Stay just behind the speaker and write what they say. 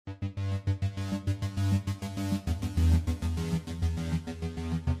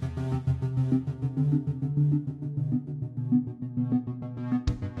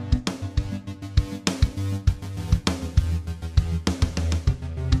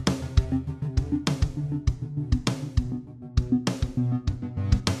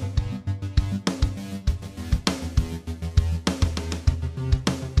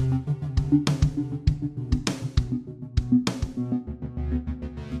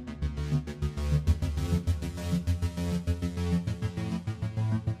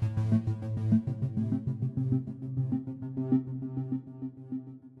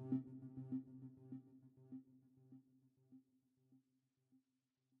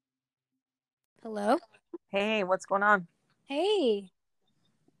Hello. Hey, what's going on? Hey.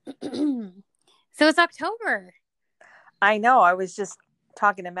 So it's October. I know. I was just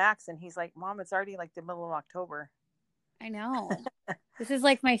talking to Max and he's like, Mom, it's already like the middle of October. I know. This is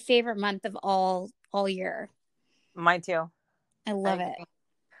like my favorite month of all year. Mine too. I I love it. agree.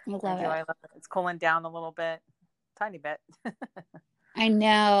 I I love do. it. I love it. It's cooling down a little bit, tiny bit. I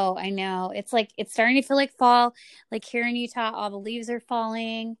know. I know. It's like it's starting to feel like fall. Like here in Utah, all the leaves are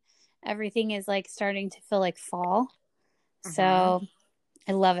falling. Everything is like starting to feel like fall. hmm So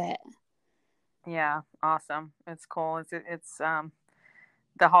I love it. Yeah, awesome. It's cool. It's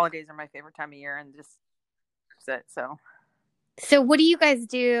the holidays are my favorite time of year and just it. So, So what do you guys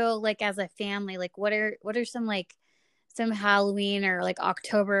do like as a family? Like what are some like some Halloween or like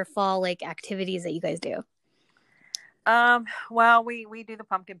October fall like activities that you guys do? well, we do the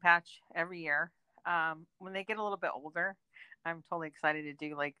pumpkin patch every year. When they get a little bit older, I'm totally excited to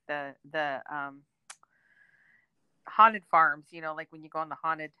do like the haunted farms. Like when you go on the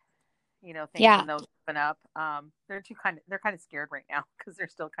haunted things Yeah. and those open up. They're kind of scared right now because they're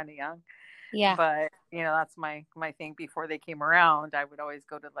still kind of young. Yeah. But that's my thing. Before they came around, I would always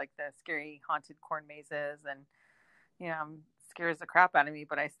go to like the scary haunted corn mazes, and scares the crap out of me,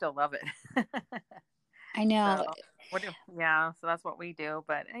 but I still love it. I know. So what do yeah, so that's what we do.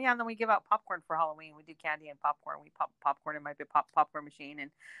 But yeah, and then we give out popcorn for Halloween. We do candy and popcorn. We pop popcorn in my big popcorn machine,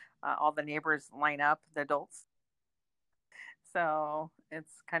 and all the neighbors line up, the adults. So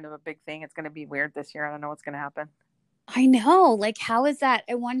it's kind of a big thing. It's going to be weird this year. I don't know what's going to happen. I know. Like, how is that?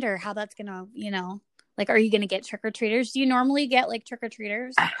 I wonder how that's gonna, like, are you gonna get trick or treaters? Do you normally get like trick or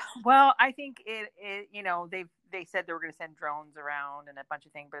treaters? Well, I think they said they were going to send drones around and a bunch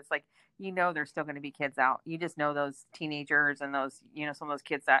of things, but it's like there's still going to be kids out. You just know those teenagers and those some of those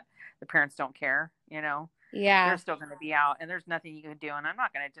kids that the parents don't care. They're Yeah. still going to be out, and there's nothing you can do. And I'm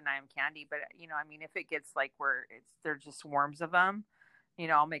not going to deny them candy, but I mean, if it gets like where there's just swarms of them,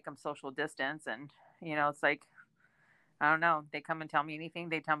 I'll make them social distance, and it's like I don't know. They come and tell me anything.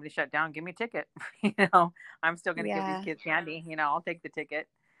 They tell me to shut down. Give me a ticket. I'm still going to give these Yeah. kids candy. I'll take the ticket.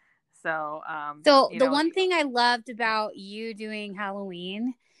 So, So the one thing I loved about you doing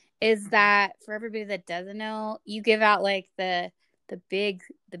Halloween is mhm. that for everybody that doesn't know, you give out like the big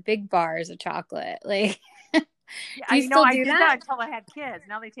the big bars of chocolate. Like, Yeah, do you still I do did that? that until I had kids.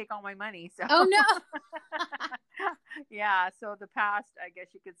 Now they take all my money. So, Oh no. yeah. So the past, I guess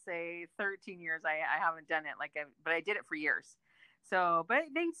you could say 13 years, I haven't done it but I did it for years. So, but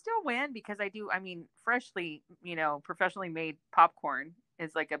they still win because I do. I mean, freshly, professionally made popcorn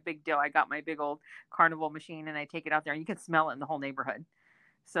is like a big deal. I got my big old carnival machine and I take it out there and you can smell it in the whole neighborhood.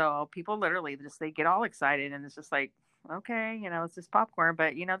 So people literally they get all excited and it's just like, okay, it's just popcorn,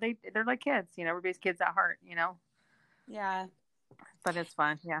 but they're like kids, everybody's kids at heart, Yeah. but it's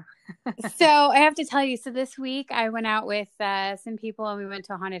fun. Yeah. So I have to tell you, so this week I went out with some people and we went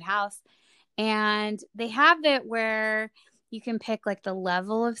to a haunted house and they have it where you can pick like the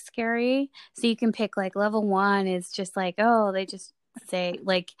level of scary. So you can pick like level one is just like, oh, they just say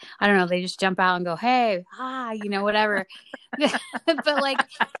like, I don't know, they just jump out and go, hey, whatever. But like,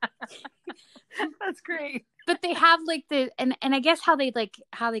 That's great. but they have like and I guess how they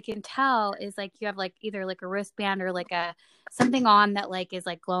can tell is like you have like either like a wristband or like a something on that like is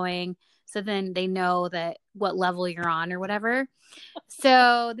like glowing so then they know that what level you're on or whatever.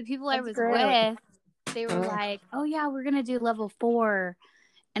 So the people I That's was great. with, they were like, oh yeah, we're gonna do level 4.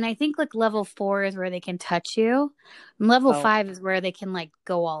 And I think like level 4 is where they can touch you, and level Oh, 5 is where they can like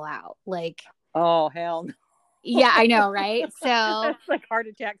go all out, like, oh, hell no. yeah, I know, right? So That's like heart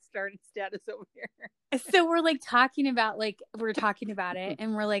attack starting status over here. we're like we're talking about it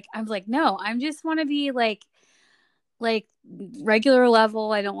and we're like I'm like no, I'm just want to be like regular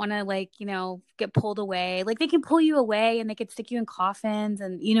level. I don't want to like get pulled away. Like they can pull you away and they could stick you in coffins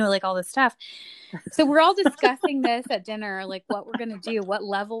and like all this stuff. So we're all discussing this at dinner, like what we're gonna do, what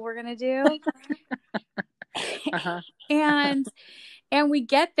level we're gonna do. Uh-huh. and and we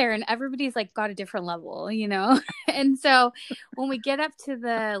get there and everybody's like got a different level, and so when we get up to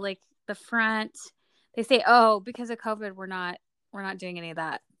the like the front, they say, oh, because of COVID we're not doing any of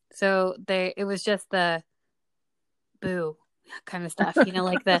that. So it was just the boo. kind of stuff,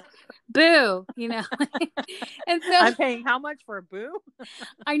 like the boo, and so I'm paying how much for a boo?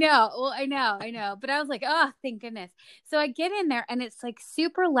 I know. Well, I know. But I was like, oh, thank goodness. So I get in there and it's like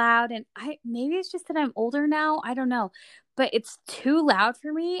super loud. And maybe it's just that I'm older now. I don't know. But it's too loud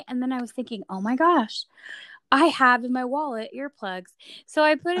for me. And then I was thinking, oh my gosh, I have in my wallet earplugs. So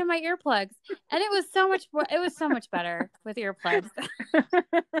I put in my earplugs and it was so much better with earplugs.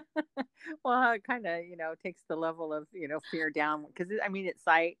 Well, it kind of, takes the level of, fear down because I mean, it's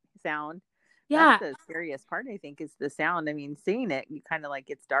sight, sound. That's Yeah. the scariest part, I think, is the sound. I mean, seeing it, you kind of like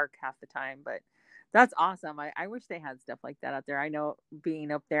it's dark half the time, but that's awesome. I wish they had stuff like that out there. I know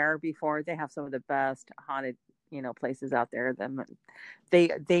being up there before, they have some of the best haunted, places out there.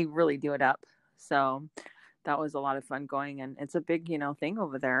 They really do it up. So that was a lot of fun going, and it's a big, thing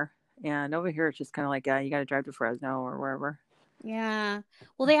over there. And over here, it's just kind of like you got to drive to Fresno or wherever. Yeah.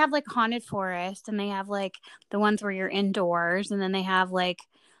 Well, they have like haunted forest and they have like the ones where you're indoors, and then they have like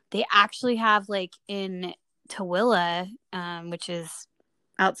they actually have like in Tooele, which is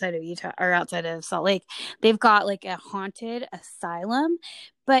outside of Utah or outside of Salt Lake, they've got like a haunted asylum,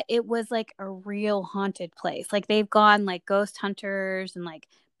 but it was like a real haunted place. Like they've gone like ghost hunters and like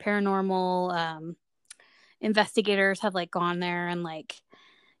paranormal investigators have like gone there and like,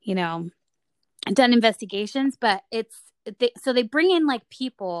 you know, done investigations, but so they bring in like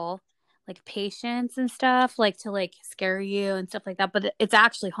people like patients and stuff like to like scare you and stuff like that, but it's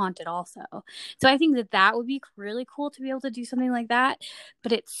actually haunted also. So I think that would be really cool to be able to do something like that,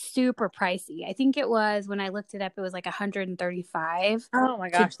 but it's super pricey. I think it was, when I looked it up, it was like 135. Oh my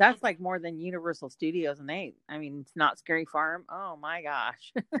to gosh, that's like more than Universal Studios, and I mean, it's not Scary Farm. Oh my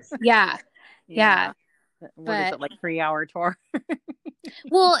gosh. yeah. Yeah. Yeah. What is But it, like 3 hour tour?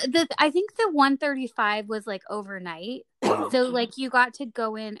 well, I think the 135 was like overnight. So like you got to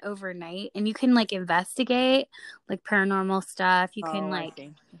go in overnight and you can like investigate like paranormal stuff. You can Oh, I like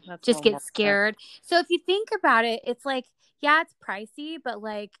see. That's a just little more get fun. scared. So if you think about it, it's like, yeah, it's pricey, but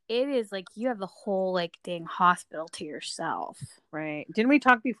like it is like you have the whole like dang hospital to yourself. Right. Didn't we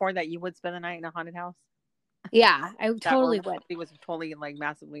talk before that you would spend the night in a haunted house? Yeah, I That or totally would. it was totally like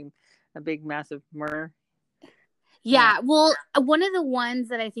massively a big massive murder. Yeah. Yeah, well, one of the ones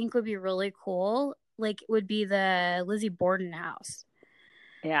that I think would be really cool, like, would be the Lizzie Borden house.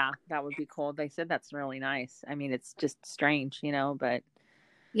 Yeah, that would be cool. They said that's really nice. I mean, it's just strange, but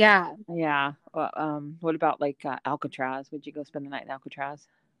Yeah. yeah. What about like Alcatraz? Would you go spend the night in Alcatraz?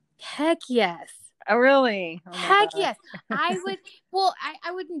 Heck yes. Oh, really? Oh my Heck God. yes. I would, well,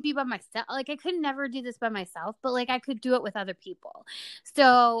 I wouldn't be by myself. Like, I could never do this by myself, but like, I could do it with other people.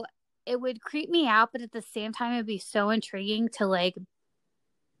 So it would creep me out, but at the same time, it'd be so intriguing to like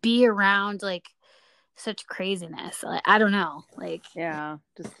be around like such craziness. Like, I don't know. Like, Yeah,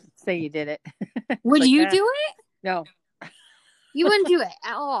 just say you did it. It's would like, you do it? no, You wouldn't do it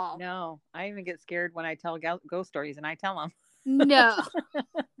at all. no. I even get scared when I tell ghost stories, and I tell them. No.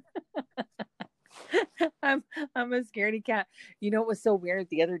 I'm I'm a scaredy cat. You know, it was so weird.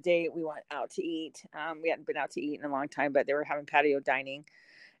 The other day we went out to eat. We hadn't been out to eat in a long time, but they were having patio dining,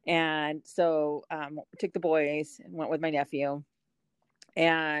 and so took the boys and went with my nephew.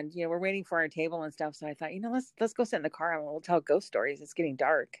 And we're waiting for our table and stuff. So I thought, let's go sit in the car and we'll tell ghost stories. It's getting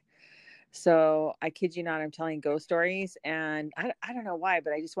dark. So I kid you not, I'm telling ghost stories, and I don't know why,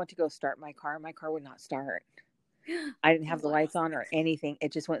 but I just went to go start my car. My car would not start. I didn't have the lights on or anything.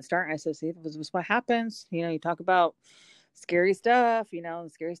 It just wouldn't start. And I said, see, this is what happens. You talk about scary stuff,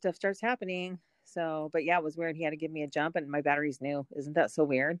 scary stuff starts happening. So, but yeah, it was weird. He had to give me a jump and my battery's new. Isn't that so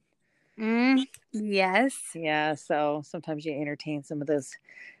weird? Yes. Yeah. So sometimes you entertain some of those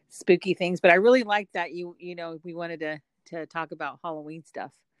spooky things, but I really like that we wanted to talk about Halloween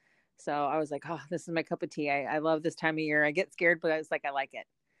stuff. So I was like, oh, this is my cup of tea. I love this time of year. I get scared, but I was like, I like it.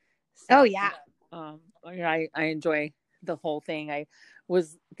 So, Oh yeah. I enjoy the whole thing. I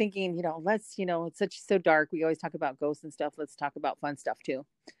was thinking, let's, it's so dark. We always talk about ghosts and stuff. Let's talk about fun stuff too.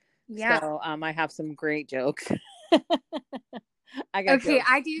 Yeah. So, I have some great jokes. I got Okay, jokes.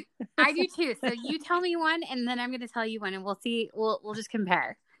 I do too. So you tell me one and then I'm going to tell you one and we'll see. We'll just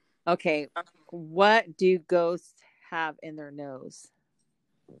compare. Okay. What do ghosts have in their nose?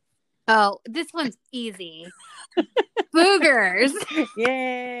 Oh, this one's easy. Boogers.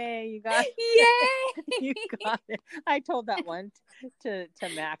 Yay, you got it. Yay. You got it. I told that one to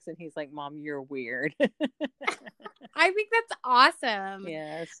Max and he's like, Mom, you're weird. I think that's awesome.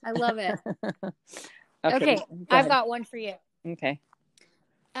 Yes. I love it. Okay. I've got one for you. Okay.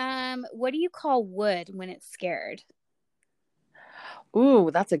 What do you call wood when it's scared? Ooh,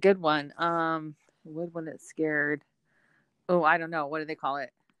 that's a good one. Wood when it's scared. Oh, I don't know. What do they call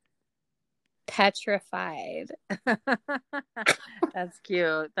it? petrified. That's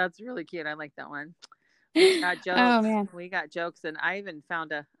cute. That's really cute. I like that one. We got Oh jokes. man. We got jokes, and I even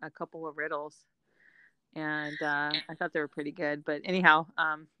found a couple of riddles, and I thought they were pretty good. But anyhow,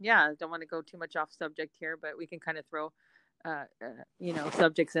 yeah, don't want to go too much off subject here, but we can kind of throw,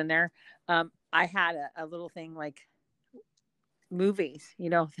 subjects in there. I had a little thing like movies. You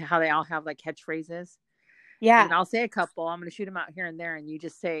know how they all have like catchphrases. Yeah. And I'll say a couple. I'm going to shoot them out here and there, and you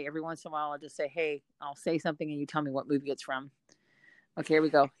just say every once in a while. I'll just say, "Hey," I'll say something, and you tell me what movie it's from. Okay, here we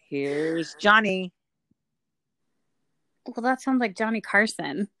go. Here's Johnny. Well, that sounds like Johnny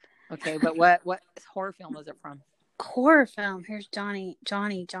Carson. Okay, but what horror film was it from? Horror film. Here's Johnny.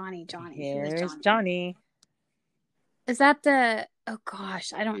 Here's Johnny. Is that the? Oh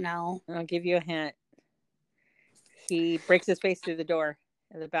gosh, I don't know. I'll give you a hint. He breaks his face through the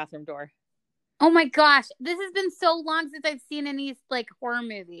bathroom door. Oh my gosh, this has been so long since I've seen any like horror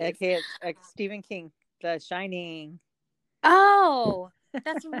movies. Okay, it's Stephen King, The Shining. Oh,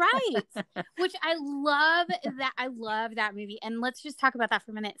 that's right. Which I love that. I love that movie. And let's just talk about that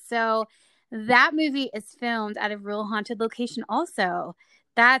for a minute. So that movie is filmed at a real haunted location also.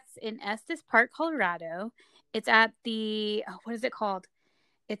 That's in Estes Park, Colorado. It's at the, what is it called?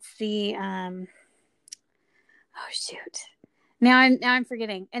 It's the, oh shoot. Now I'm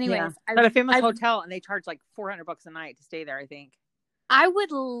forgetting. Anyways, yeah. But a famous hotel, and they charge like $400 a night to stay there, I think. I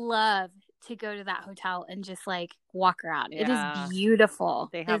would love to go to that hotel and just like walk around. Yeah. It is beautiful.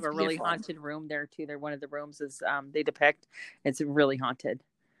 They have a really haunted room there too. They're one of the rooms is they depict. It's really haunted.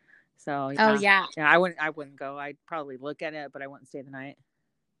 So yeah. Oh yeah. Yeah, I wouldn't go. I'd probably look at it, but I wouldn't stay the night.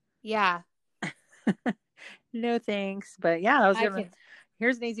 Yeah. No thanks. But yeah, that was good.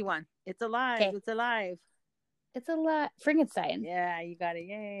 Here's an easy one. It's alive. Okay. It's alive. It's alive. Frankenstein. Yeah, you got it.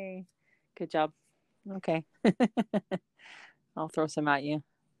 Yay. Good job. Okay. I'll throw some at you.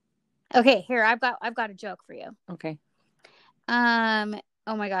 Okay, here I've got a joke for you. Okay. Oh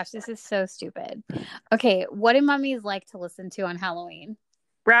my gosh, this is so stupid. Okay, what do mummies like to listen to on Halloween?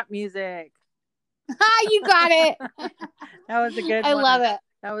 Rap music. You got it. That was a good one. I love it.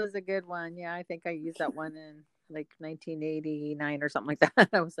 That was a good one. Yeah, I think I used that one in like 1989 or something like that.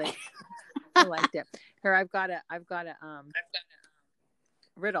 I was like, I liked it. Here, I've got a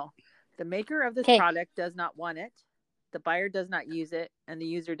riddle. The maker of this product does not want it. The buyer does not use it, and the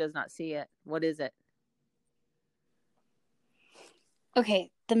user does not see it. What is it? Okay,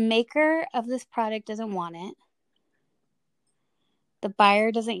 the maker of this product doesn't want it. The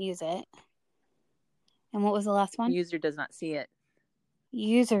buyer doesn't use it. And what was the last one? The user does not see it.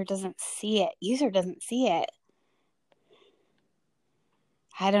 User doesn't see it. User doesn't see it.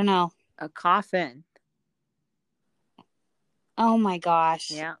 I don't know. A coffin. Oh my gosh.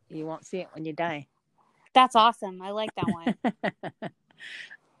 Yeah, you won't see it when you die. That's awesome. I like that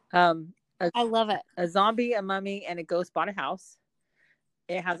one. I love it. A zombie, a mummy, and a ghost bought a house.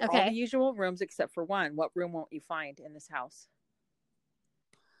 It has all the usual rooms except for one. What room won't you find in this house?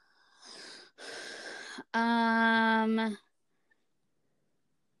 I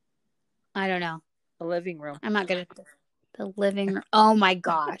don't know. The living room. I'm not good at the living room. Oh my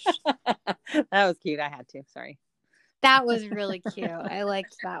gosh. That was cute. I had to. Sorry. That was really cute. I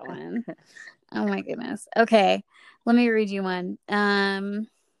liked that one. Oh my goodness. Okay. Let me read you one.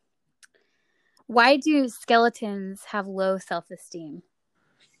 Why do skeletons have low self-esteem?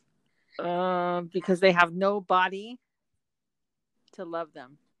 Because they have no body to love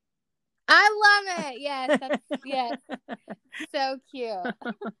them. I love it. Yes. Yes. So cute.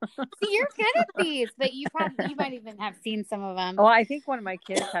 See, you're good at these, but you might even have seen some of them. Well, I think one of my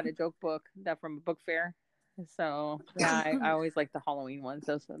kids had a joke book from a book fair. So yeah, I always like the Halloween ones.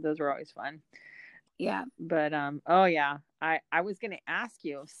 Those were always fun. Yeah. But oh yeah, I was gonna ask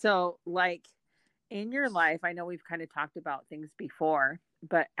you. So like in your life, I know we've kind of talked about things before,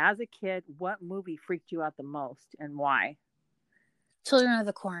 but as a kid, what movie freaked you out the most and why? Children of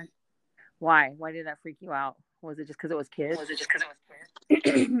the Corn. Why? Why did that freak you out? Was it just because it was kids?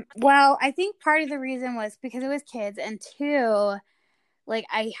 Well, I think part of the reason was because it was kids, and two, like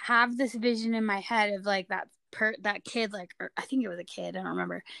I have this vision in my head of like that kid, like, or I think it was a kid, I don't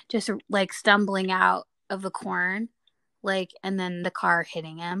remember, just like stumbling out of the corn, like, and then the car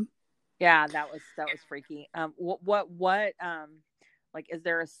hitting him. Yeah, that was freaky. What like, is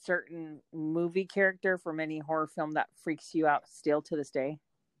there a certain movie character from any horror film that freaks you out still to this day?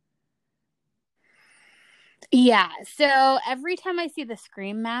 Yeah, so every time I see the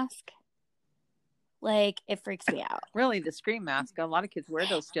Scream mask, like, it freaks me out. Really, the Scream mask? A lot of kids wear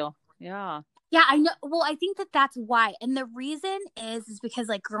those still. Yeah. Yeah, I know. Well, I think that that's why. And the reason is because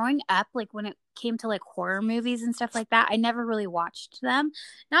like growing up, like when it came to like horror movies and stuff like that, I never really watched them.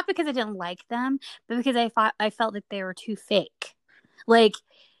 Not because I didn't like them, but because I felt like they were too fake. Like,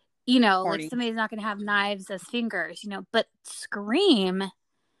 like Corny. somebody's not going to have knives as fingers, but Scream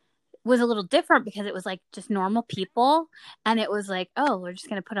was a little different because it was like just normal people, and it was like, oh, we're just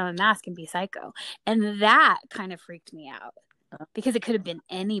going to put on a mask and be psycho. And that kind of freaked me out because it could have been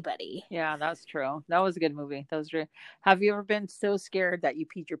anybody. Yeah, that's true. That was a good movie. That was true. Have you ever been so scared that you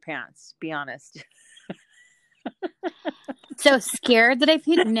peed your pants? Be honest. So scared that I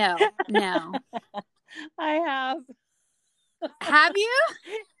peed? No, no. I have. Have you?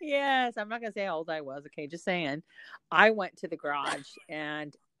 Yes, I'm not gonna say how old I was. Okay, just saying. I went to the garage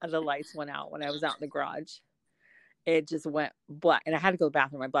and the lights went out when I was out in the garage. It just went black, and I had to go to the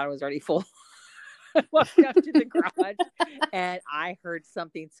bathroom. My bladder was already full. I walked up to the garage, and I heard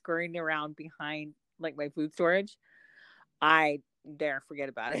something scurrying around behind like my food storage. I dare forget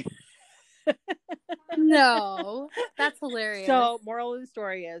about it. No, that's hilarious. So, moral of the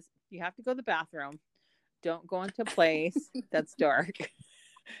story is you have to go to the bathroom. Don't go into a place that's dark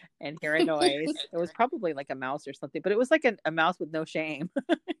and hear a noise. It was probably like a mouse or something, but it was like a mouse with no shame.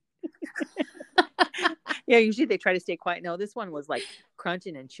 Yeah, usually they try to stay quiet. No, this one was like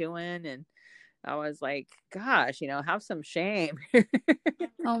crunching and chewing, and I was like, gosh, have some shame.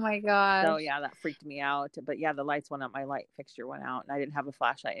 Oh my god. So yeah, that freaked me out. But yeah, the lights went out, my light fixture went out, and I didn't have a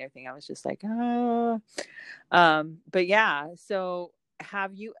flashlight or anything. I was just like, oh. But yeah, so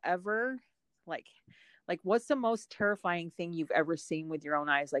have you ever like what's the most terrifying thing you've ever seen with your own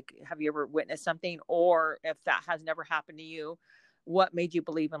eyes? Like, have you ever witnessed something? Or if that has never happened to you, what made you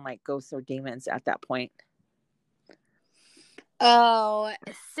believe in like ghosts or demons at that point? Oh,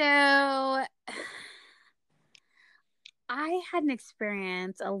 so I had an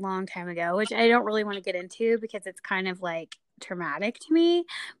experience a long time ago, which I don't really want to get into because it's kind of like traumatic to me.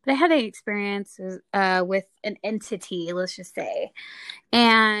 But I had an experience with an entity, let's just say.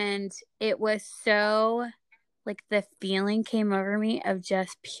 And it was so like the feeling came over me of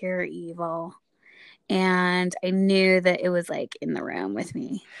just pure evil. And I knew that it was like in the room with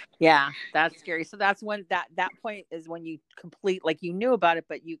me. Yeah, that's scary. So that's when that point is when you complete, like, you knew about it,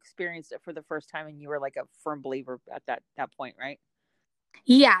 but you experienced it for the first time, and you were like a firm believer at that point, right?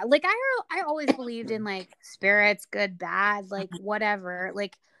 Yeah, like I always believed in like spirits, good, bad, like whatever.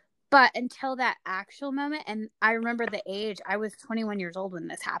 Like but until that actual moment, and I remember the age, I was 21 years old when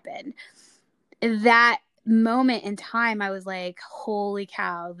this happened. That moment in time, I was like, holy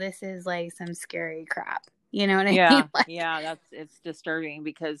cow, this is like some scary crap. You know what I mean? Yeah, Like, yeah, it's disturbing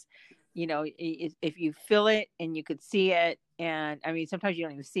because if you feel it and you could see it, and I mean sometimes you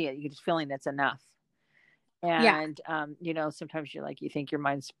don't even see it, you just feeling that's enough. yeah, And sometimes you think your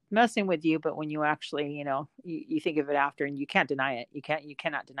mind's messing with you, but when you actually you think of it after, and you can't deny it, you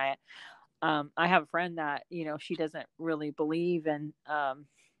cannot deny it. I have a friend that she doesn't really believe in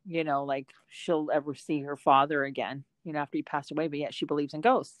like she'll ever see her father again after he passed away, but yet she believes in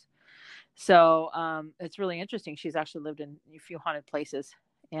ghosts. So it's really interesting. She's actually lived in a few haunted places,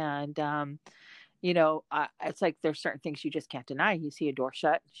 and it's like there's certain things you just can't deny. You see a door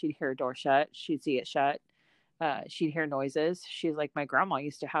shut, she'd hear a door shut, she'd see it shut. She'd hear noises. She's like, my grandma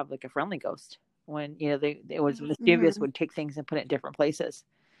used to have like a friendly ghost when it was mischievous, mm-hmm. would take things and put it in different places,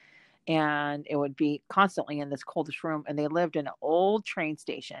 and it would be constantly in this coldest room. And they lived in an old train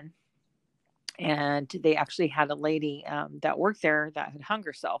station, and they actually had a lady that worked there that had hung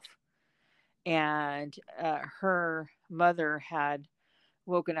herself, and her mother had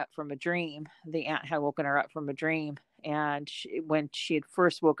woken up from a dream. The aunt had woken her up from a dream, and when she had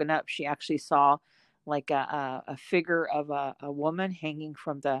first woken up, she actually saw like a figure of a woman hanging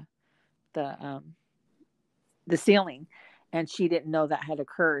from the the ceiling, and she didn't know that had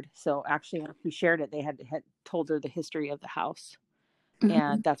occurred. So actually, when she shared it, they had told her the history of the house, Mm-hmm.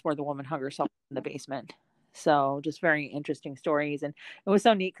 and that's where the woman hung herself in the basement. So just very interesting stories. And it was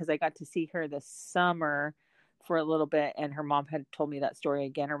so neat because I got to see her this summer for a little bit, and her mom had told me that story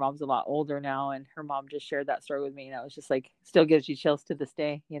again. Her mom's a lot older now, and her mom just shared that story with me, and I was just like, still gives you chills to this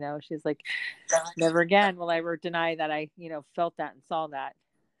day. She's like, never again will I ever deny that I felt that and saw that.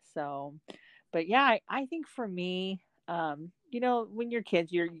 So but yeah, I think for me, when you're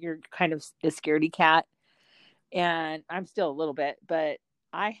kids, you're kind of a scaredy cat, and I'm still a little bit. But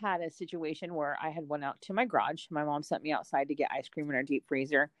I had a situation where I had went out to my garage. My mom sent me outside to get ice cream in our deep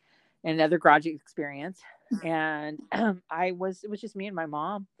freezer, and another garage experience. And it was just me and my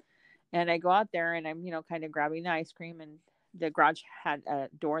mom, and I go out there, and I'm kind of grabbing the ice cream, and the garage had a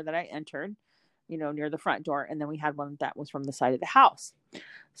door that I entered. near the front door. And then we had one that was from the side of the house.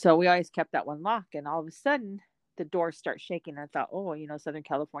 So we always kept that one locked. And all of a sudden, the door starts shaking. I thought, oh, Southern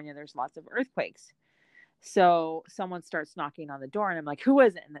California, there's lots of earthquakes. So someone starts knocking on the door, and I'm like, who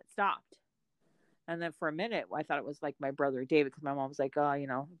is it? And it stopped. And then for a minute, I thought it was like my brother David, because my mom was like,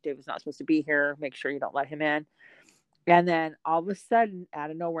 oh, David's not supposed to be here. Make sure you don't let him in. And then all of a sudden,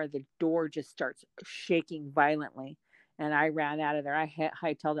 out of nowhere, the door just starts shaking violently. And I ran out of there. I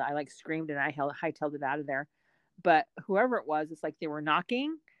hightailed it. I like screamed and I hightailed it out of there. But whoever it was, it's like they were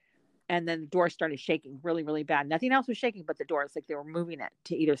knocking, and then the door started shaking really, really bad. Nothing else was shaking but the door. It's like they were moving it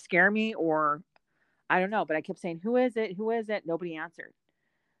to either scare me or I don't know. But I kept saying, who is it? Who is it? Nobody answered.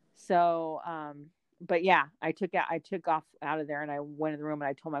 So, but yeah, I took off out of there, and I went in the room and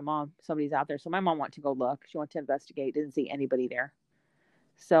I told my mom somebody's out there. So my mom went to go look. She went to investigate. Didn't see anybody there.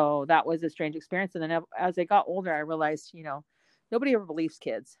 So that was a strange experience. And then as I got older, I realized, nobody ever believes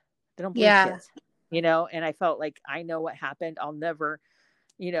kids. They don't believe Yeah. kids, and I felt like I know what happened. I'll never,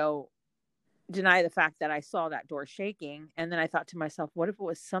 deny the fact that I saw that door shaking. And then I thought to myself, what if it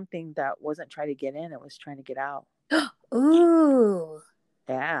was something that wasn't trying to get in? It was trying to get out. Ooh.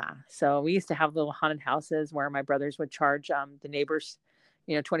 Yeah. So we used to have little haunted houses where my brothers would charge the neighbors,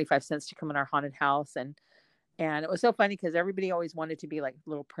 25 cents to come in our haunted house. And it was so funny because everybody always wanted to be like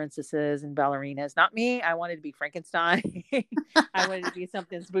little princesses and ballerinas. Not me. I wanted to be Frankenstein. I wanted to be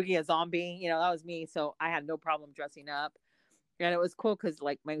something spooky, a zombie. That was me. So I had no problem dressing up. And it was cool because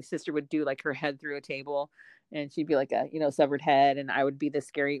like my sister would do like her head through a table, and she'd be like a, severed head. And I would be the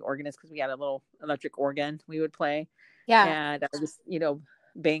scary organist because we had a little electric organ we would play. Yeah. And I would just,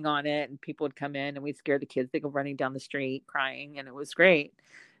 bang on it, and people would come in and we'd scare the kids. They go running down the street crying, and it was great.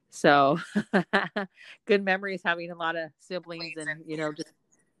 So good memories having a lot of siblings and, just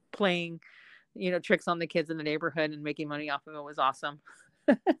playing, tricks on the kids in the neighborhood and making money off of it was awesome.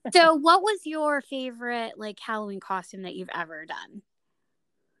 So what was your favorite like Halloween costume that you've ever done?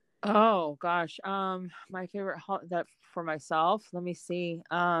 Oh gosh. My favorite that for myself, let me see.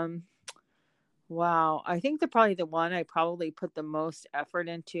 Wow. I think probably the one I probably put the most effort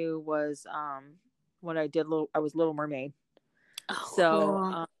into was, when I was Little Mermaid. Oh, So,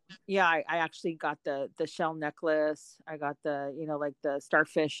 cool. yeah, I actually got the shell necklace. I got the, like the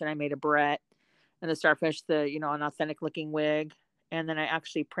starfish, and I made a barrette, and the starfish, an authentic looking wig. And then I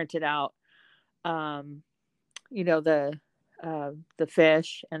actually printed out, um, the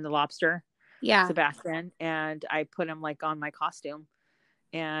fish and the lobster, Yeah. Sebastian, and I put him like on my costume,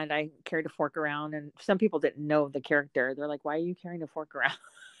 and I carried a fork around. And some people didn't know the character. They're like, why are you carrying a fork around?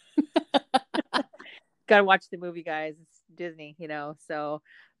 Gotta watch the movie, guys. It's Disney, so.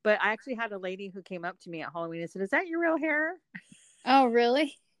 But I actually had a lady who came up to me at Halloween and said, is that your real hair? Oh,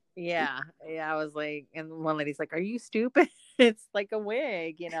 really? Yeah. I was like, and one lady's like, are you stupid? It's like a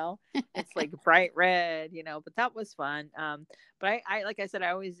wig, it's like bright red, but that was fun. But I like I said,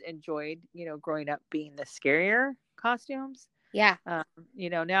 I always enjoyed, growing up being the scarier costumes. Yeah.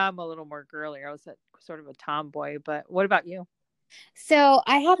 Now I'm a little more girly. I was sort of a tomboy. But what about you? So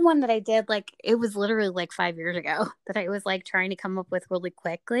I had one that I did like it was literally like 5 years ago that I was like trying to come up with really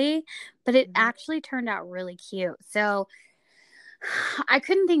quickly, but it actually turned out really cute. So I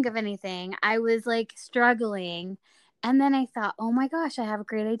couldn't think of anything. I was like struggling, and then I thought, "Oh my gosh, I have a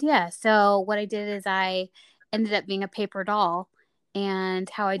great idea." So what I did is I ended up being a paper doll, and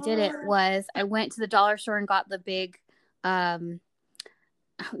how I did it was I went to the dollar store and got the big um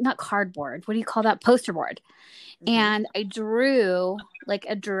not cardboard. What do you call that? Poster board. And I drew like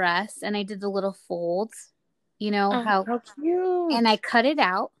a dress and I did the little folds, how and I Cute. cut it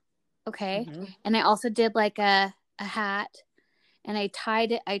out. Okay. Mm-hmm. And I also did like a hat and I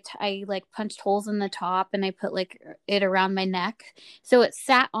tied it. I like punched holes in the top and I put like it around my neck. So it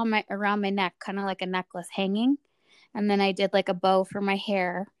sat on around my neck, kind of like a necklace hanging. And then I did like a bow for my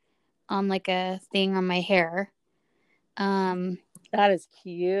hair on like a thing on my hair. That is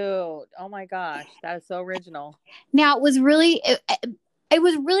cute. Oh my gosh, that is so original. Now it was really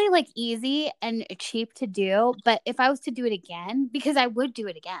like easy and cheap to do, but if I was to do it again, because I would do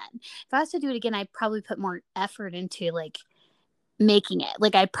it again, if I was to do it again, I'd probably put more effort into like making it.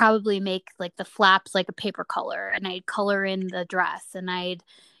 Like I'd probably make like the flaps like a paper color and I'd color in the dress and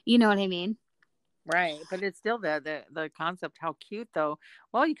you know what I mean? Right, but it's still the concept. How cute though.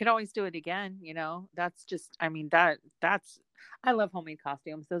 Well, you could always do it again. That's just. I mean that's. I love homemade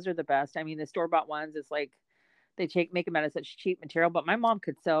costumes. Those are the best. I mean, the store bought ones is like they make them out of such cheap material. But my mom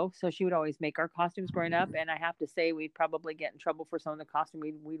could sew, so she would always make our costumes growing up. And I have to say, we'd probably get in trouble for some of the costume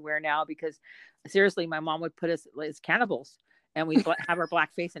we'd wear now because seriously, my mom would put us as cannibals, and we'd have our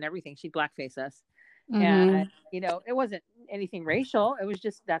black face and everything. She'd blackface us. And, Mm-hmm. it wasn't anything racial. It was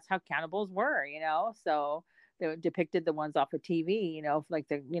just, that's how cannibals were, so they depicted the ones off of TV, like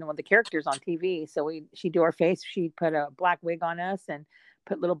the characters on TV. So she'd do our face. She'd put a black wig on us and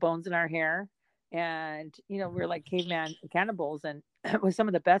put little bones in our hair. And, we were like caveman cannibals. And it was some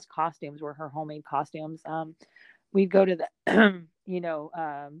of the best costumes were her homemade costumes. We'd go to the,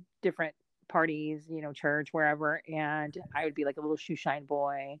 different parties, church, wherever. And I would be like a little shoe shine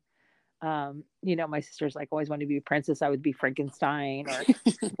boy. My sisters like always wanted to be a princess. I would be Frankenstein or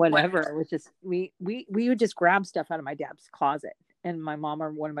whatever. It was just, we would just grab stuff out of my dad's closet, and my mom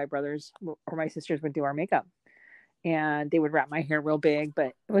or one of my brothers or my sisters would do our makeup, and they would wrap my hair real big.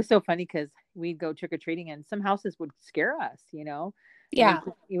 But it was so funny because we'd go trick-or-treating and some houses would scare us, Yeah.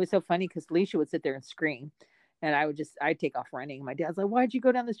 it was so funny because Alicia would sit there and scream. And I'd take off running. My dad's like, "Why'd you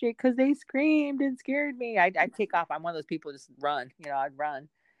go down the street?" Because they screamed and scared me. I'd take off. I'm one of those people who just run, I'd run.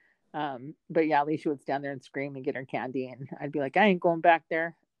 But yeah, Alicia would stand there and scream and get her candy, and I'd be like, I ain't going back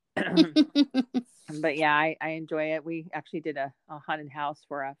there. But yeah, I enjoy it. We actually did a haunted house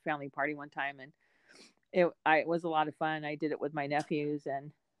for a family party one time, and it was a lot of fun. I did it with my nephews,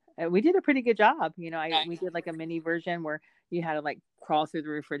 and we did a pretty good job. We did like a mini version where you had to like crawl through the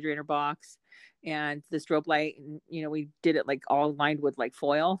refrigerator box and the strobe light, and we did it like all lined with like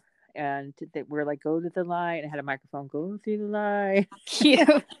foil. And we're like, go to the light. I had a microphone, go through the light.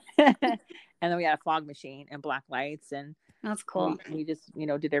 Cute. And then we had a fog machine and black lights, and That's cool. we just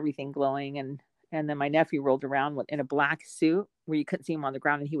did everything glowing. And then my nephew rolled around in a black suit where you couldn't see him on the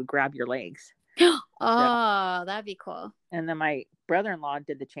ground, and he would grab your legs. Oh, that'd be cool. And then my brother-in-law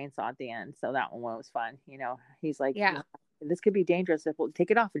did the chainsaw at the end, so that one was fun. He's like, Yeah, this could be dangerous if we'll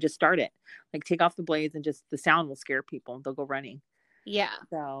take it off or just start it, like take off the blades, and just the sound will scare people and they'll go running. yeah.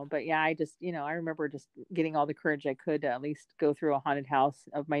 So, but yeah, I just, I remember just getting all the courage I could to at least go through a haunted house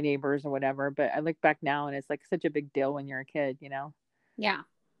of my neighbors or whatever. But I look back now and it's like such a big deal when you're a kid, Yeah.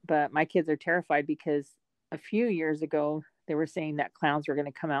 But my kids are terrified because a few years ago, they were saying that clowns were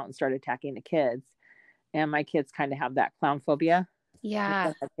going to come out and start attacking the kids. And my kids kind of have that clown phobia.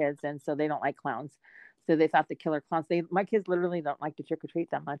 Yeah. Kids. And so they don't like clowns. So they thought the killer clowns, my kids literally don't like to trick or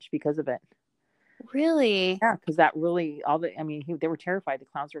treat that much because of it. Really? Yeah, because that really they were terrified the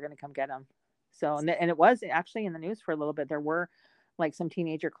clowns were going to come get them. So and it was actually in the news for a little bit. There were like some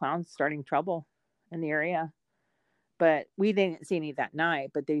teenager clowns starting trouble in the area, but we didn't see any that night.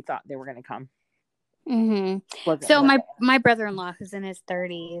 But they thought they were going to come. Mm-hmm. So my brother-in-law, who's in his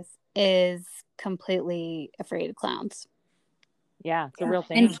 30s, is completely afraid of clowns. Yeah, it's a real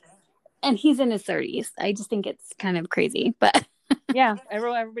thing. And he's in his 30s. I just think it's kind of crazy, but. Yeah,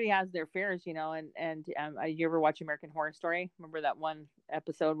 everybody has their fears, and you ever watch American Horror Story? Remember that one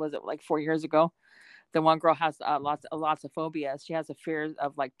episode, was it like 4 years ago? The one girl has lots of phobias. She has a fear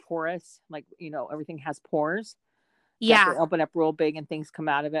of like porous, like, everything has pores. Yeah. They open up real big and things come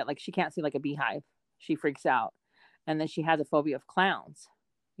out of it. Like she can't see like a beehive. She freaks out. And then she has a phobia of clowns,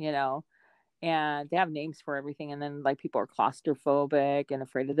 and they have names for everything. And then like people are claustrophobic and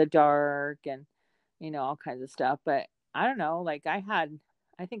afraid of the dark and, all kinds of stuff. But I don't know, like I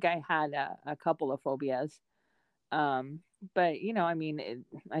think I had a couple of phobias. But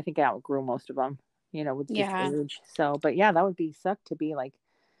I think I outgrew most of them, with just age. So, but yeah, that would be suck to be like,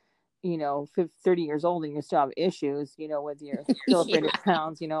 30 years old and you still have issues, with your still afraid of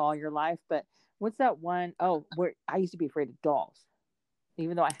clowns, all your life. But what's that one? Oh, where I used to be afraid of dolls.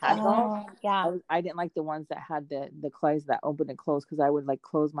 Even though I had dolls, I didn't like the ones that had the clays that open and close, because I would like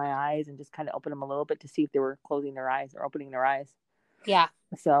close my eyes and just kind of open them a little bit to see if they were closing their eyes or opening their eyes. Yeah.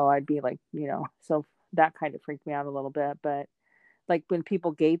 So I'd be like, so that kind of freaked me out a little bit. But like when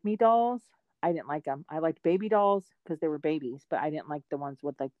people gave me dolls, I didn't like them. I liked baby dolls because they were babies, but I didn't like the ones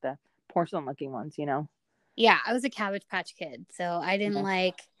with like the porcelain looking ones, Yeah, I was a Cabbage Patch Kid, so I didn't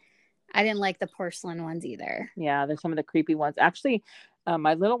like the porcelain ones either. Yeah, there's some of the creepy ones. Actually,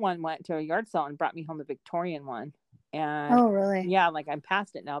 my little one went to a yard sale and brought me home a Victorian one. And oh, really? Yeah, like I'm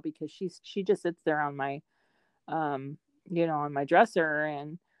past it now because she just sits there on my, on my dresser,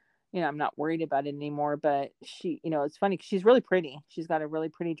 and I'm not worried about it anymore. But she, it's funny because she's really pretty. She's got a really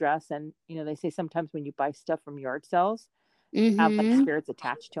pretty dress, and they say sometimes when you buy stuff from yard sales, have like spirits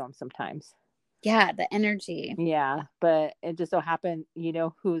attached to them sometimes. Yeah, the energy. Yeah, but it just so happened,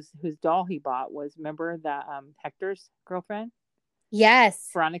 whose doll he bought was, remember that Hector's girlfriend? Yes.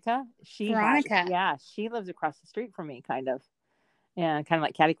 Veronica. She lives across the street from me, kind of. And kind of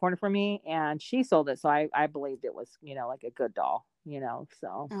like catty corner for me. And she sold it. So I believed it was, like a good doll,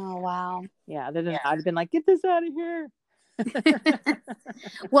 so. Oh, wow. Yeah. I'd have been like, get this out of here.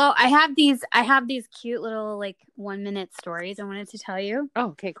 Well, I have these cute little like 1-minute stories I wanted to tell you.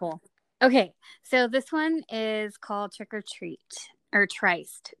 Oh, okay, cool. Okay, so this one is called Trick or Treat or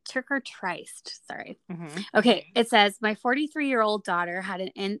Triced. Trick or Triced, sorry. Mm-hmm. Okay, it says my 43-year-old daughter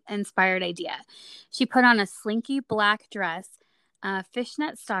had an inspired idea. She put on a slinky black dress,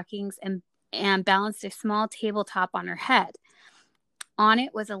 fishnet stockings, and balanced a small tabletop on her head. On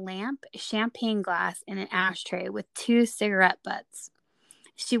it was a lamp, a champagne glass, and an ashtray with 2 cigarette butts.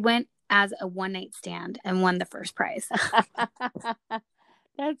 She went as a one-night stand and won the first prize.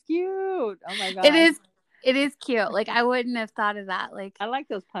 That's cute. Oh my It gosh. is. It is cute. Like, I wouldn't have thought of that. Like, I like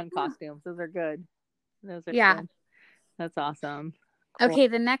those pun costumes. Those are good. Those are yeah. good. That's awesome. Cool. Okay,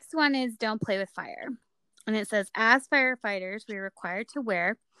 the next one is don't play with fire. And it says, as firefighters, we are required to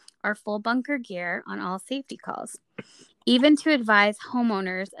wear our full bunker gear on all safety calls, even to advise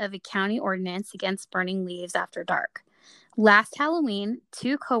homeowners of a county ordinance against burning leaves after dark. Last Halloween,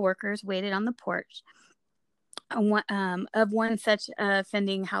 2 coworkers waited on the porch of one such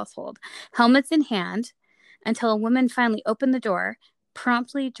offending household, helmets in hand, until a woman finally opened the door,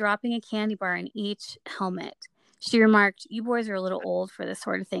 promptly dropping a candy bar in each helmet. She remarked, "You boys are a little old for this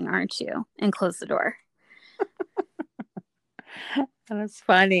sort of thing, aren't you?" and closed the door. That's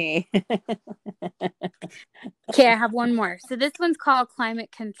funny. Okay, I have one more. So this one's called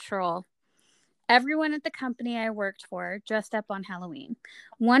Climate Control. Everyone at the company I worked for dressed up on Halloween.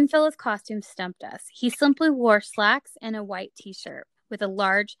 One fella's costume stumped us. He simply wore slacks and a white t-shirt with a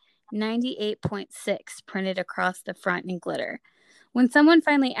large 98.6 printed across the front in glitter. When someone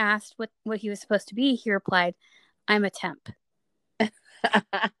finally asked what he was supposed to be, he replied, "I'm a temp."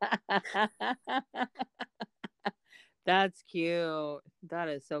 That's cute. That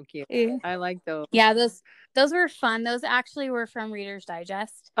is so cute. Yeah. I like those. Yeah, those were fun. Those actually were from Reader's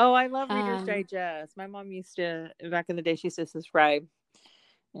Digest. Oh, I love Reader's Digest. My mom used to, back in the day, she used to subscribe.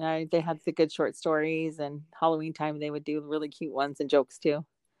 You know, they had the good short stories, and Halloween time they would do really cute ones and jokes too.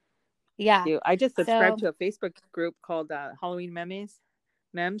 Yeah. I just subscribed to a Facebook group called Halloween Memes,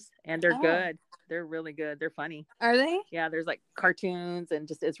 and they're good. They're really good. They're funny. Are they? Yeah, there's like cartoons and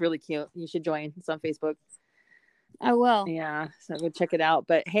just it's really cute. You should join. It's on Facebook. I will. Yeah, so go check it out.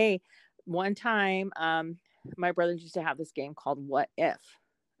 But hey, one time, my brothers used to have this game called What If.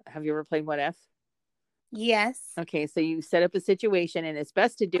 Have you ever played What If? Yes. Okay, so you set up a situation, and it's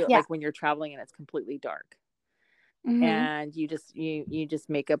best to do it like when you're traveling and it's completely dark. Mm-hmm. And you just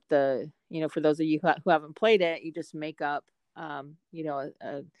make up for those of you who haven't played it, you just make up a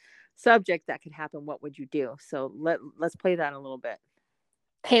subject that could happen. What would you do? So let's play that a little bit.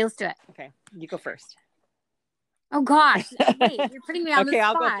 Okay, let's do it. Okay, you go first. Oh gosh, wait, you're putting me on the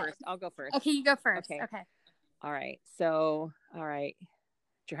spot. Okay, I'll go first. Okay, you go first. Okay. All right. So, all right.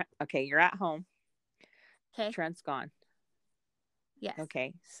 Okay, you're at home. Okay. Trent's gone. Yes.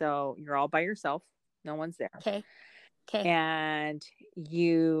 Okay, so you're all by yourself. No one's there. Okay. And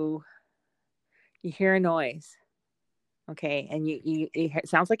you hear a noise. Okay, and it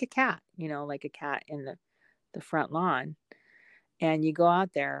sounds like a cat. Like a cat in the front lawn. And you go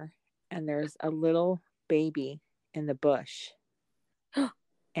out there, and there's a little baby in the bush.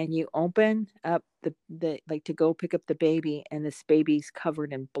 And you open up the to go pick up the baby, and this baby's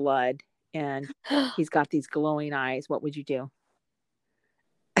covered in blood, and he's got these glowing eyes. What would you do?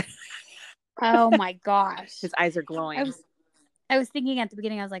 Oh my gosh. His eyes are glowing. I was thinking at the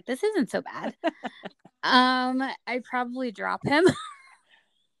beginning, I was like, this isn't so bad. I'd probably drop him.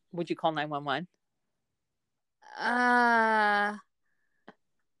 Would you call 911? I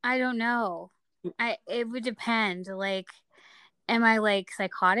don't know. It would depend. Like, am I like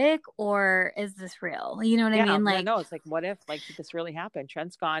psychotic, or is this real? You know what I mean? Like, no, it's like, what if like this really happened?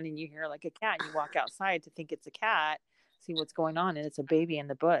 Trent's gone, and you hear like a cat, and you walk outside to think it's a cat, see what's going on, and it's a baby in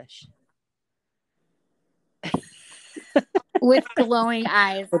the bush with glowing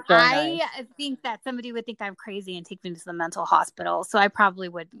eyes. I think that somebody would think I'm crazy and take me to the mental hospital, so I probably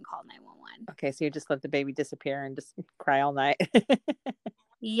wouldn't call 911. Okay, so you just let the baby disappear and just cry all night.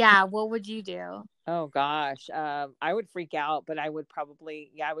 Yeah, what would you do? Oh gosh, I would freak out, but I would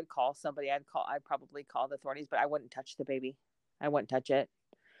probably, I would call somebody. I'd probably call the authorities, but I wouldn't touch the baby. I wouldn't touch it.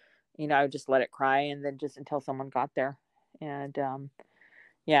 I would just let it cry, and then just until someone got there. And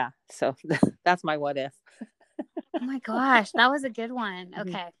yeah, so that's my what if. Oh my gosh, that was a good one.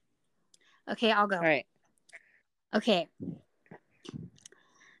 Okay, I'll go. All right. Okay.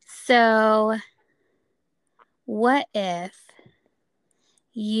 So, what if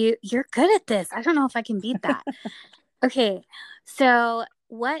you're good at this? I don't know if I can beat that. Okay. So,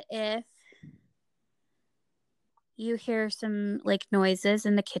 what if you hear some like noises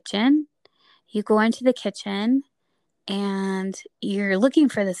in the kitchen? You go into the kitchen and you're looking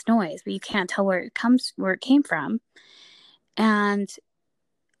for this noise, but you can't tell where it came from. And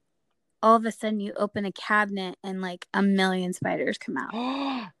all of a sudden you open a cabinet and like a million spiders come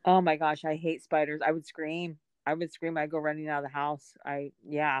out. Oh my gosh, I hate spiders. I would scream. I'd go running out of the house.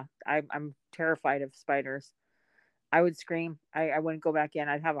 I'm terrified of spiders. I would scream. I wouldn't go back in.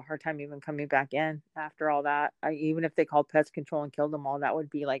 I'd have a hard time even coming back in after all that. Even if they called pest control and killed them all, that would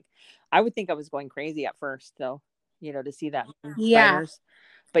be like, I would think I was going crazy at first, though, to see that many Yeah. spiders.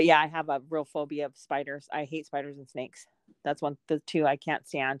 But yeah, I have a real phobia of spiders. I hate spiders and snakes. That's the two I can't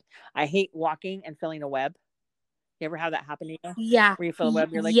stand. I hate walking and feeling a web. You ever have that happen to you? Yeah. Where you feel a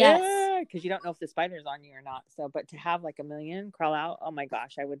web, you're like, yes, because you don't know if the spider's on you or not. So, but to have like a million crawl out, oh my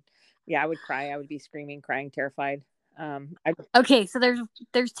gosh, I would cry. I would be screaming, crying, terrified. Okay, so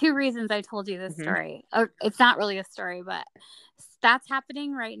there's two reasons I told you this story. It's not really a story, but that's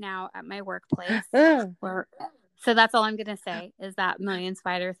happening right now at my workplace. So that's all I'm gonna say is that million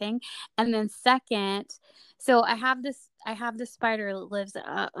spider thing. And then second, so I have this spider that lives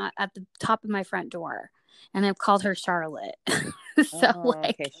at the top of my front door, and I've called her Charlotte.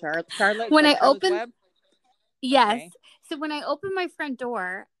 Okay, Charlotte. When like I open, web? Yes. Okay. So when I open my front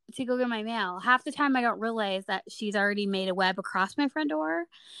door to go get my mail, half the time I don't realize that she's already made a web across my front door.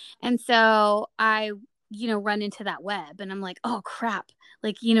 And so I, run into that web and I'm like, oh crap.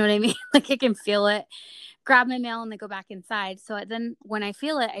 Like, you know what I mean? Like I can feel it, grab my mail and then go back inside. So then when I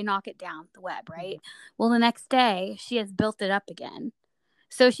feel it, I knock it down the web, right? Well, the next day she has built it up again.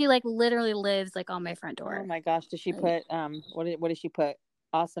 So she like literally lives like on my front door. Oh my gosh. Does she put, what did she put?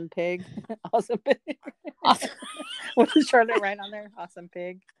 Awesome pig. Awesome pig. Awesome. What does Charlotte write on there? Awesome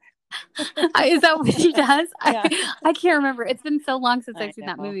pig. Is that what she does? Yeah. I can't remember. It's been so long since I've seen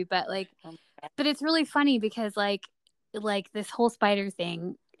that movie, but like, but it's really funny because like this whole spider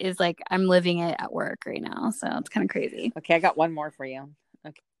thing is like, I'm living it at work right now. So it's kind of crazy. Okay. I got one more for you.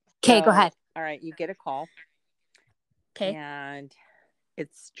 Okay, go ahead. All right. You get a call. Okay. And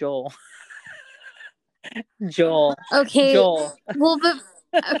it's Joel. Joel. Okay. Joel. Well,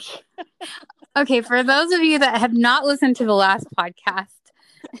 okay. For those of you that have not listened to the last podcast,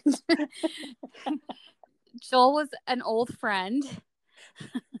 Joel was an old friend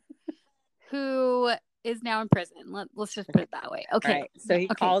who is now in prison. Let's just put it that way. Okay. Right. So he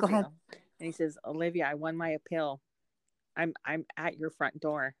calls you ahead. and he says, Olivia, I won my appeal. I'm at your front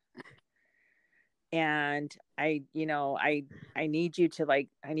door. And I need you to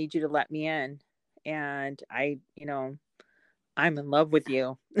let me in. And I'm in love with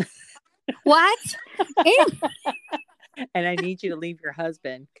you. What? And I need you to leave your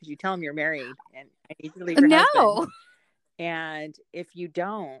husband because you tell him you're married, and I need you to leave your husband. And if you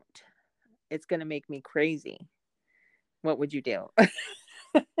don't, it's going to make me crazy. What would you do?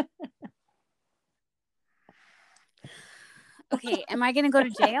 Okay, am I going to go to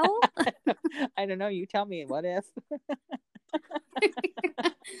jail? I don't know. You tell me. What if?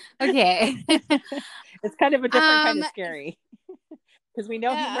 Okay. It's kind of a different kind of scary. Because we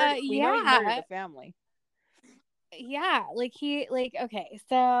know he murdered the family. Yeah, okay,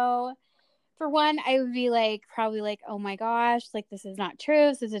 so for one, I would be like, probably like, oh my gosh, like this is not true.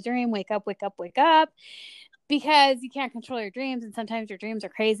 This is a dream. Wake up, wake up, wake up. Because you can't control your dreams and sometimes your dreams are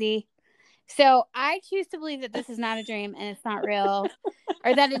crazy. So I choose to believe that this is not a dream and it's not real,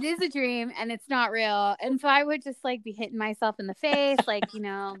 or that it is a dream and it's not real. And so I would just like be hitting myself in the face, like,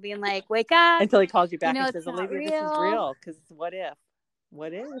 being like, wake up. Until he calls you back and says, Olivia, this is real. Because what if?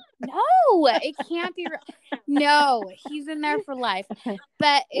 What if? No, it can't be real. No, he's in there for life.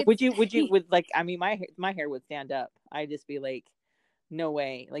 But would like, I mean, my hair would stand up. I'd just be like, no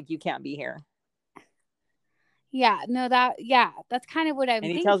way. Like, you can't be here. Yeah, no, that's kind of what I'm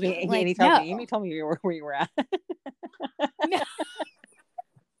thinking. He tells me, Amy told me where you were at.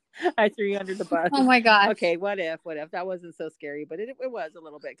 I threw you under the bus. Oh my gosh. Okay, what if? That wasn't so scary, but it was a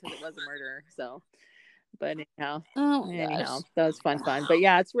little bit because it was a murder. So, but anyhow, that was fun. But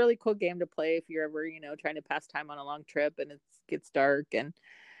yeah, it's a really cool game to play if you're ever, trying to pass time on a long trip and it gets dark and,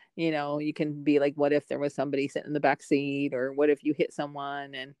 you can be like, what if there was somebody sitting in the back seat, or what if you hit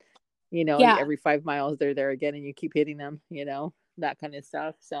someone and, every 5 miles they're there again and you keep hitting them, that kind of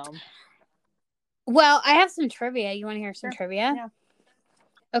stuff. So, well, I have some trivia. You want to hear some trivia? Yeah.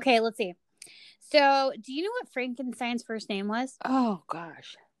 Okay, let's see. So, do you know what Frankenstein's first name was? Oh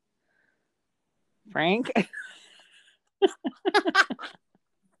gosh, Frank.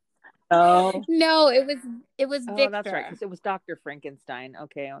 Oh no, it was Victor. That's right, because it was Dr. Frankenstein.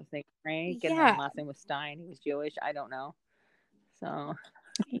 Okay, I was thinking Frank, and then last name was Stein. He was Jewish. I don't know. So.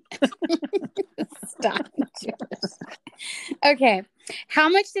 Stop. Okay, how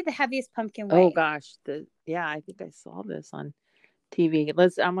much did the heaviest pumpkin weigh? Oh gosh, I think I saw this on TV.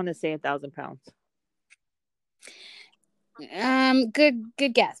 I'm gonna say 1,000 pounds.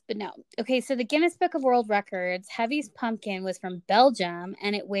 Good guess, but no. Okay, so the Guinness Book of World Records heaviest pumpkin was from Belgium,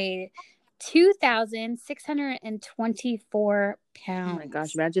 and it weighed 2,624 pounds. Oh my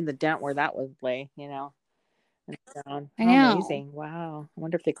gosh, imagine the dent where that would lay, you know. I know. Amazing. Wow. I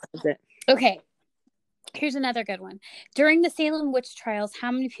wonder if they closed it. Okay, here's another good one. During the Salem witch trials,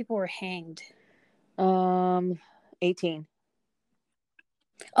 how many people were hanged? 18.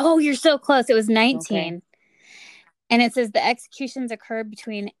 Oh, you're so close. It was 19. Okay. And it says the executions occurred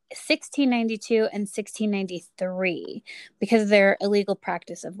between 1692 and 1693 because of their illegal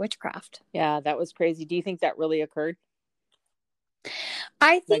practice of witchcraft. Yeah, that was crazy. Do you think that really occurred?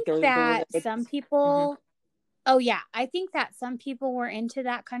 I think that some people, mm-hmm. Oh yeah, I think that some people were into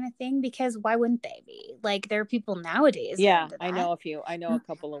that kind of thing because why wouldn't they be? Like there are people nowadays. Yeah, I know a few. I know a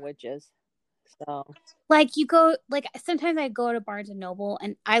couple of witches. So like you go, like sometimes I go to Barnes and Noble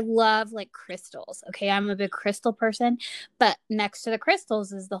and I love like crystals. Okay, I'm a big crystal person, but next to the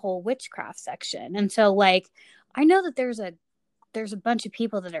crystals is the whole witchcraft section, and so like I know that there's a bunch of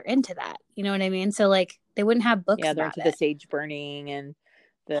people that are into that. You know what I mean? So like they wouldn't have books. Yeah, they're about into it. the sage burning and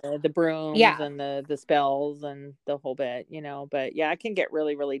the brooms and the spells and the whole bit, you know. But yeah, it can get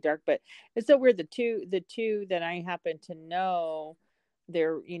really, really dark. But it's so weird. The two that I happen to know,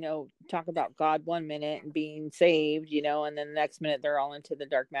 they're, you know, talk about God one minute and being saved, you know, and then the next minute they're all into the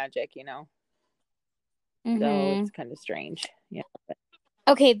dark magic, you know. Mm-hmm. So it's kind of strange. Yeah.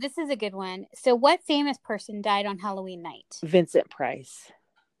 Okay, this is a good one. So what famous person died on Halloween night? Vincent Price.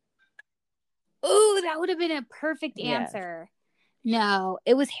 Oh, that would have been a perfect answer. Yes. No,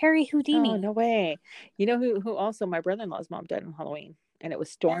 it was Harry Houdini. Oh, no way. You know who also, my brother-in-law's mom died on Halloween, and it was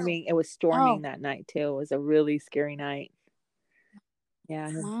storming. It was storming that night too. It was a really scary night.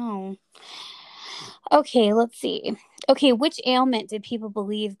 Yeah. Wow. Okay, let's see. Okay, which ailment did people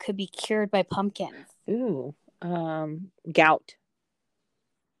believe could be cured by pumpkins? Ooh, gout.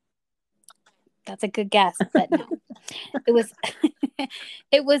 That's a good guess, but no.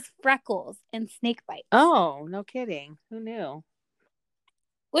 It was freckles and snake bites. Oh, no kidding. Who knew?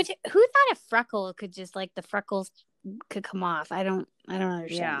 Who thought a freckle could just like the freckles could come off? I don't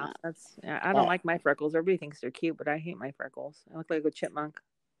understand that. I don't like my freckles. Everybody thinks they're cute, but I hate my freckles. I look like a chipmunk.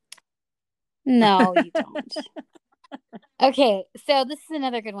 No, you don't. Okay, so this is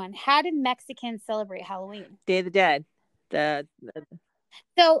another good one. How did Mexicans celebrate Halloween? Day of the Dead.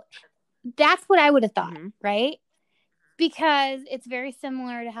 So that's what I would have thought, right? Because it's very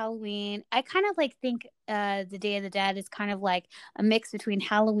similar to Halloween. I kind of like think the Day of the Dead is kind of like a mix between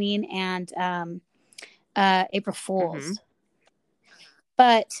Halloween and April Fools.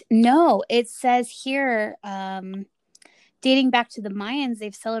 But no, it says here, dating back to the Mayans,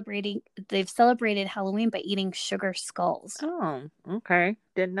 they've celebrated Halloween by eating sugar skulls. Oh, okay.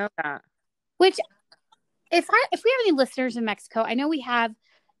 Didn't know that. Which, if we have any listeners in Mexico, I know we have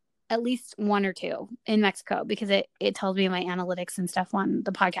at least one or two in Mexico because it tells me my analytics and stuff on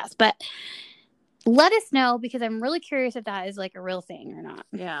the podcast. But let us know because I'm really curious if that is like a real thing or not.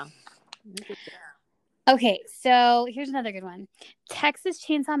 Yeah. Okay, so here's another good one. Texas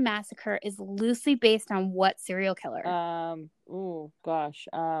Chainsaw Massacre is loosely based on what serial killer? Oh gosh.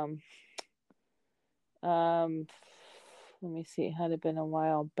 Let me see. It had been a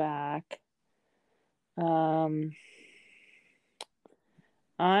while back.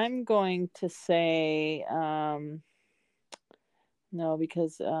 I'm going to say no,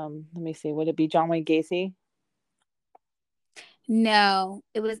 because let me see. Would it be John Wayne Gacy? No,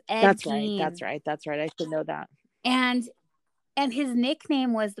 it was Ed Gein. That's right. I should know that. And his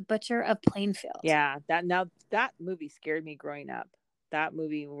nickname was the Butcher of Plainfield. Yeah, that movie scared me growing up. That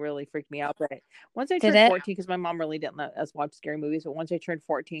movie really freaked me out. But once I turned 14, because my mom really didn't let us watch scary movies, but once I turned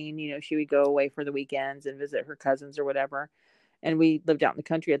 14, you know, she would go away for the weekends and visit her cousins or whatever. And we lived out in the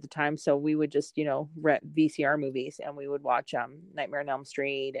country at the time, so we would just, you know, rent VCR movies, and we would watch Nightmare on Elm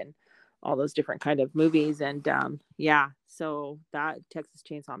Street and all those different kind of movies. And yeah, so that Texas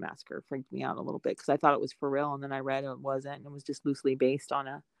Chainsaw Massacre freaked me out a little bit because I thought it was for real, and then I read it wasn't, and it was just loosely based on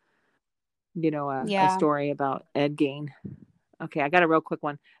a story about Ed Gein. Okay, I got a real quick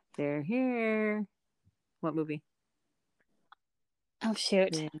one. They're here. What movie? Oh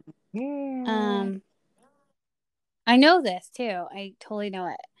shoot. I know this too. I totally know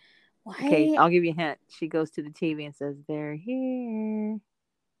it. Why? Okay, I'll give you a hint. She goes to the TV and says, "They're here."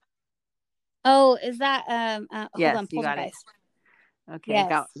 Oh, is that yes, hold on, you got it. Okay,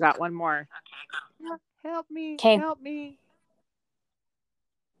 yes. got one more. Help me. Okay. Help me.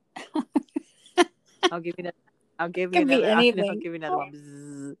 I'll give you another. I'll give you another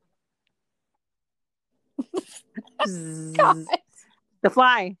one. Bzz. Bzz. The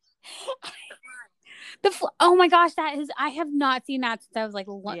Fly. Oh my gosh, I have not seen that since I was like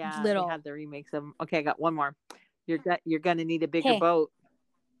Yeah, they little. had the remakes of them. Okay, I got one more. You're gonna need a bigger Okay, boat.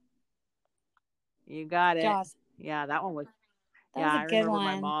 You got it. Jaws. Yeah, that one was. That Yeah, was a I good remember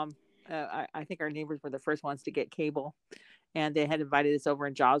my one. mom. I think our neighbors were the first ones to get cable, and they had invited us over,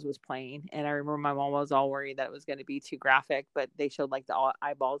 and Jaws was playing. And I remember my mom was all worried that it was going to be too graphic, but they showed like the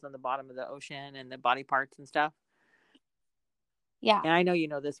eyeballs on the bottom of the ocean and the body parts and stuff. Yeah. And I know you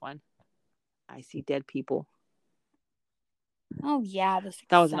know this one. I see dead people. Oh yeah, The That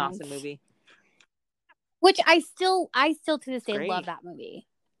Sixth was an awesome Sense. movie. Which I still to this It's day love great. that movie.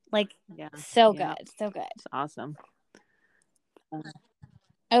 Like, Yeah, so yeah, good, so good. it's awesome.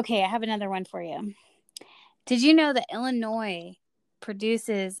 Okay, I have another one for you. Did you know that Illinois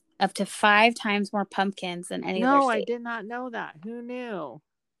produces up to 5 times more pumpkins than any other No, I state? did not know that. Who knew?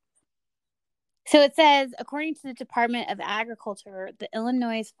 So it says, according to the Department of Agriculture, the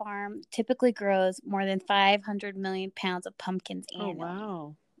Illinois farm typically grows more than 500 million pounds of pumpkins Oh annually.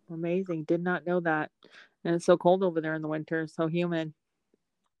 wow, amazing! Did not know that. And it's so cold over there in the winter, so humid.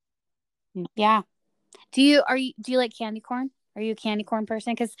 Yeah. Do you like candy corn? Are you a candy corn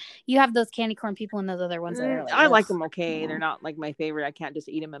person? Because you have those candy corn people and those other ones that are like, I ugh, like them you okay. They're know. not like my favorite. I can't just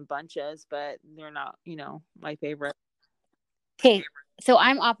eat them in bunches, but they're not, my favorite. Okay, so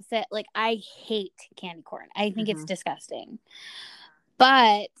I'm opposite. Like, I hate candy corn. I think it's Hmm. disgusting.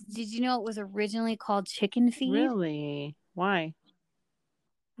 But did you know it was originally called chicken feed? Really? Why?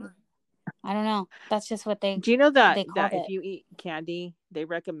 I don't know. That's just what they Do you know that they called that if it. you eat candy, they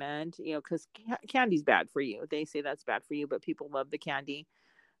recommend, because candy's bad for you. They say that's bad for you, but people love the candy.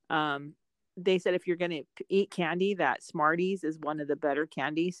 Um, they said if you're gonna eat candy, that Smarties is one of the better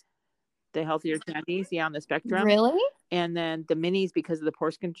candies, the healthier candies, yeah, on the spectrum. Really? And then the minis, because of the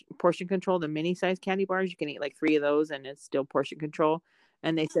portion control, the mini size candy bars, you can eat like 3 of those and it's still portion control.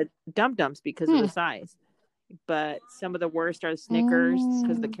 And they said Dum Dums because of Hmm. the size. But some of the worst are Snickers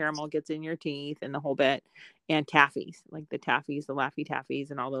because the Mm. caramel gets in your teeth and the whole bit, and Taffies, like the Taffies, the Laffy Taffies,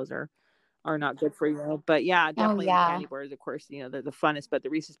 and all those are not good for you. But yeah, Oh definitely the yeah. candy bars, of course, they're the funnest. But the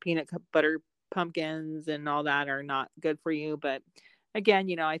Reese's peanut butter pumpkins and all that are not good for you. But again,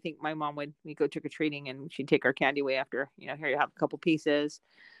 I think my mom we go trick or treating and she'd take our candy away after, here you have a couple pieces.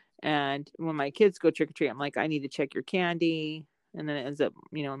 And when my kids go trick or treat, I'm like, I need to check your candy. And then it ends up,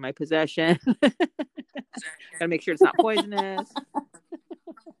 in my possession. Gotta make sure it's not poisonous.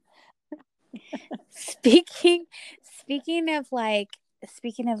 Speaking speaking of like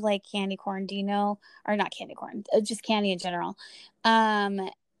speaking of like candy corn, do you know, or not candy corn, just candy in general. Um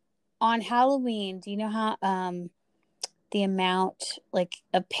on Halloween, do you know how the amount, like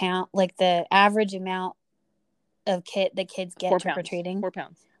a pound, like the average amount of the kids get Four trick or pounds. treating? 4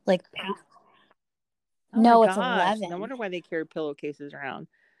 pounds. Like Oh my no, it's gosh. No 11. wonder why they carry pillowcases around.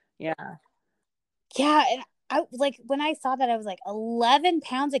 Yeah. Yeah, and I like when I saw that I was like 11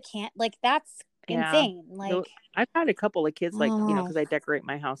 pounds of can like that's Yeah. insane. Like, I've had a couple of kids, like, oh because I decorate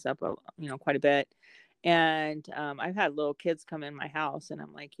my house up, quite a bit. And I've had little kids come in my house, and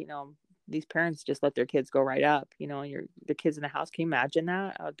I'm like, these parents just let their kids go right up, and the kids in the house. Can you imagine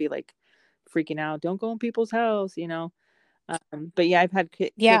that? I would be like freaking out. Don't go in people's house. But yeah, I've had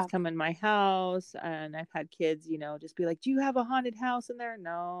kids yeah, come in my house, and I've had kids, just be like, "Do you have a haunted house in there?"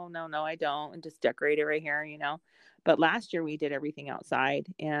 No, no, no, I don't, and just decorate it right here. But last year we did everything outside,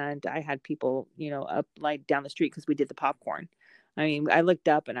 and I had people, up like down the street because we did the popcorn. I mean, I looked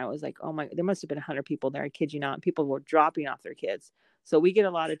up and I was like, "Oh my!" There must have been 100 people there. I kid you not. And people were dropping off their kids. So we get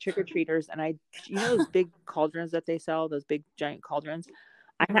a lot of trick or treaters, and those big cauldrons that they sell, those big giant cauldrons.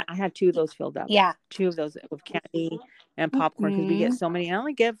 I had 2 of those filled up, yeah. 2 of those with candy and popcorn because we get Mm-hmm. so many. I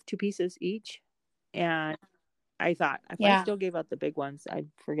only give 2 pieces each, and I thought if I Yeah, still gave out the big ones, I'd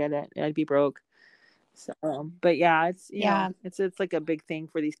forget it. I'd be broke. So, but yeah, it's yeah, it's like a big thing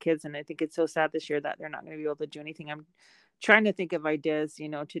for these kids, and I think it's so sad this year that they're not going to be able to do anything. I'm trying to think of ideas,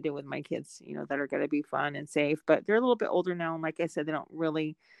 to do with my kids, that are going to be fun and safe. But they're a little bit older now, and like I said, they don't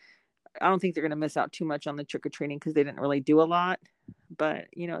really. I don't think they're going to miss out too much on the trick or treating because they didn't really do a lot. But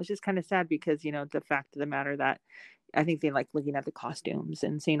it's just kind of sad because the fact of the matter that I think they like looking at the costumes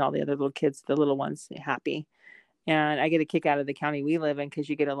and seeing all the other little kids, the little ones, happy. And I get a kick out of the county we live in because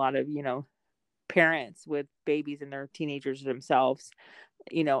you get a lot of parents with babies and they're teenagers themselves,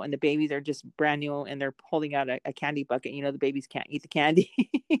 and the babies are just brand new and they're holding out a candy bucket. The babies can't eat the candy.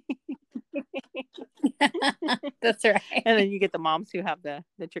 that's right. And then you get the moms who have the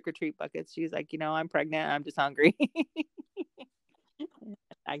trick or treat buckets. She's like, I'm pregnant. I'm just hungry.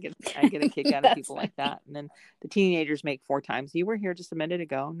 I get a kick out of That's people like funny. that. And then the teenagers make 4 times. You were here just a minute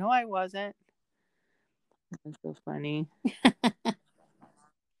ago. No, I wasn't. That's so funny.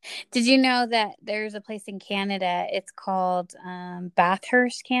 Did you know that there's a place in Canada? It's called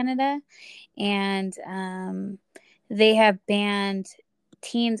Bathurst, Canada, and they have banned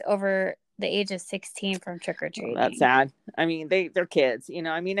teens over the age of 16 from trick or treating. That's sad. I mean, they're kids, you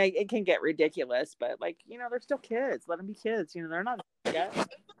know. I mean, it can get ridiculous, but like, you know, they're still kids. Let them be kids. You know, they're not yet.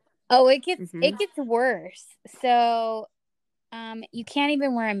 Oh, it gets worse. So, you can't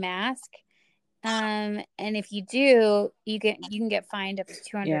even wear a mask. And if you do, you can get fined up to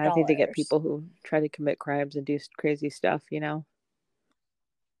 $200. Yeah, I think they get people who try to commit crimes and do crazy stuff, you know.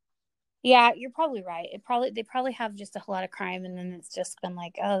 Yeah, you're probably right. They probably have just a lot of crime, and then it's just been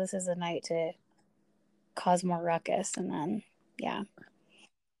like, oh, this is a night to cause more ruckus, and then yeah.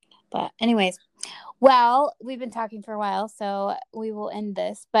 But anyways, well, we've been talking for a while, so we will end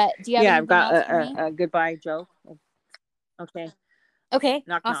this. But do you have anything else for me? I've got a goodbye joke. Okay. Okay.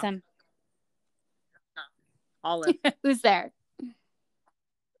 Knock, awesome. Knock. Olive. Who's there?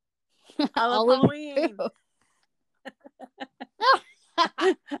 Olive Halloween.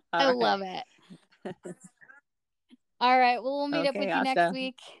 I love it. All right. Well, we'll meet up with you next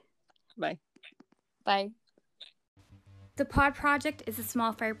week. Bye. Bye. The Pod Project is a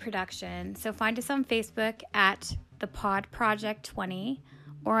Small Fry production, so find us on Facebook at The Pod Project 20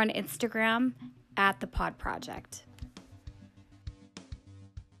 or on Instagram at The Pod Project.